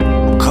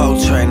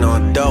train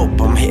on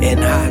dope, I'm hitting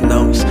high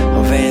notes.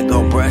 I'm Van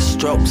Gogh brush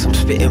strokes, I'm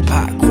spitting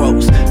pot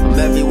quotes. I'm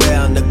everywhere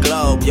on the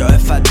globe, yo,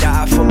 if I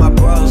die for my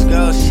bros,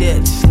 girl,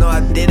 shit, just know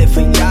I did it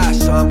for y'all,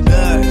 so I'm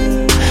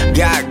good.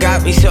 God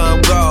got me, so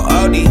I'm go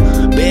OD.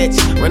 Bitch,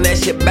 run that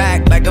shit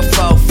back like a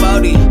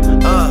 440.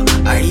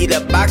 I heat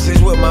up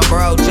boxes with my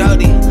bro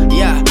Jody.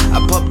 Yeah,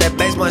 I pump that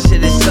bass, my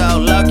shit is so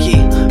lucky.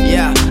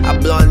 Yeah, I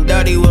blowin'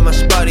 dirty with my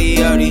spotty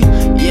yodi.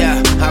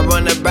 Yeah, I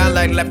run around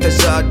like left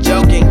us all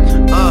joking.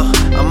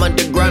 I'm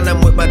underground,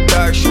 I'm with my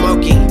dark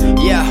smoking.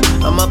 Yeah,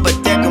 I'm up a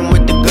deck, I'm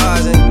with the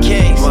gods and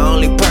kings. My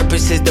only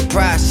purpose is the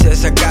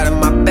process, I got in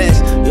my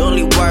best. You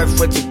only worth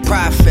what you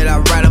profit, I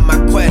ride on my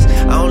quest.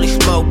 I only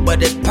smoke,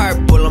 but it's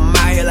purple, I'm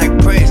out here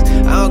like Prince.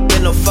 I don't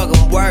get no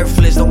fucking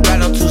worthless, don't got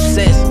no 2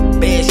 cents.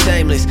 Being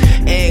shameless,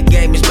 end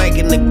game is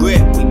making the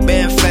grip. We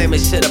been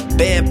famous, should've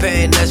been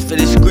paying us for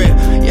the script.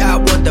 Yeah, I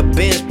want the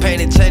bins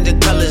painted, changing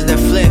colors that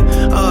flip.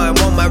 I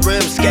want my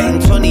rims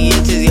skating 20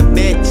 inches, you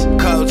bitch.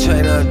 Cold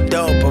train on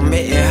dope, I'm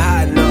hitting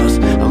high notes.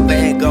 I'm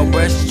Van Gogh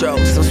brush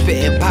strokes, I'm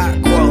spitting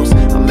pot quotes.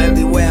 I'm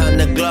everywhere on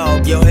the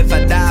globe, yo, if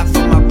I die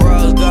for my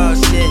bros, go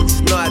shit,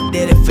 just know I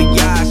did it for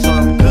y'all, so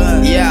I'm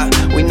good. Yeah,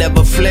 we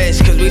never flinch,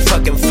 cause we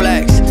fucking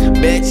flex.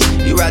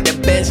 Bitch, you ride the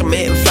bench, I'm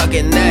hitting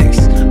fucking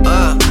next.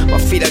 My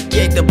feet are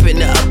kicked up in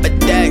the upper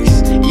decks.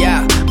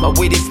 Yeah, my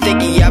weed is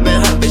sticky, I've been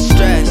humping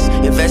stress.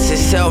 Invest in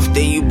self,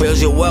 then you build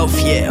your wealth,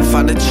 yeah.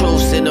 Find the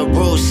truth in the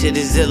rules, shit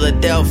is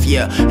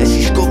Philadelphia. And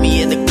she scooped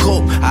me in the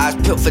coupe, eyes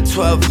peeled for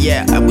 12,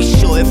 yeah. And we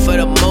shooting for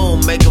the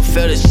moon, make them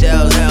feel the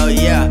shells, hell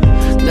yeah.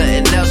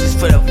 Nothing else is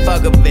for the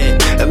fuck of it.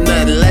 If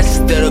nothing less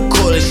is the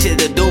coolest shit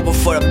to do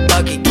before the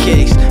bucket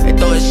kicks. They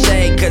throwin'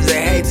 shade cause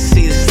they hate to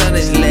see the sun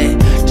is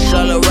lit.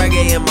 Solo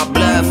reggae in my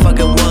blood,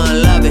 fucking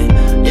one love it,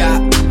 yeah.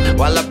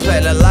 While I play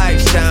the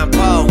lifestyle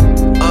pole,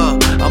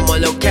 I'm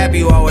on no cap,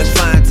 you always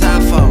find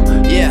time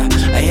for. Yeah,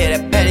 I hear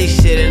that petty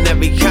shit in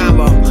every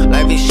combo.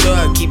 Life is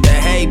short, keep the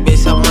hay,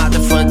 bitch, I'm out the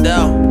front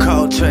door.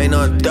 Cold train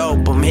on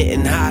dope, I'm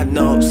hitting high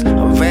notes.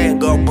 I'm Van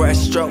Gogh brush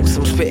strokes,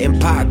 I'm spitting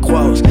pot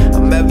quotes.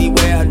 I'm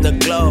everywhere on the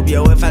globe,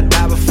 yo, if I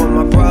die before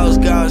my bros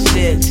go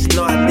shit, just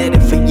know I did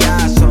it for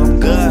y'all, so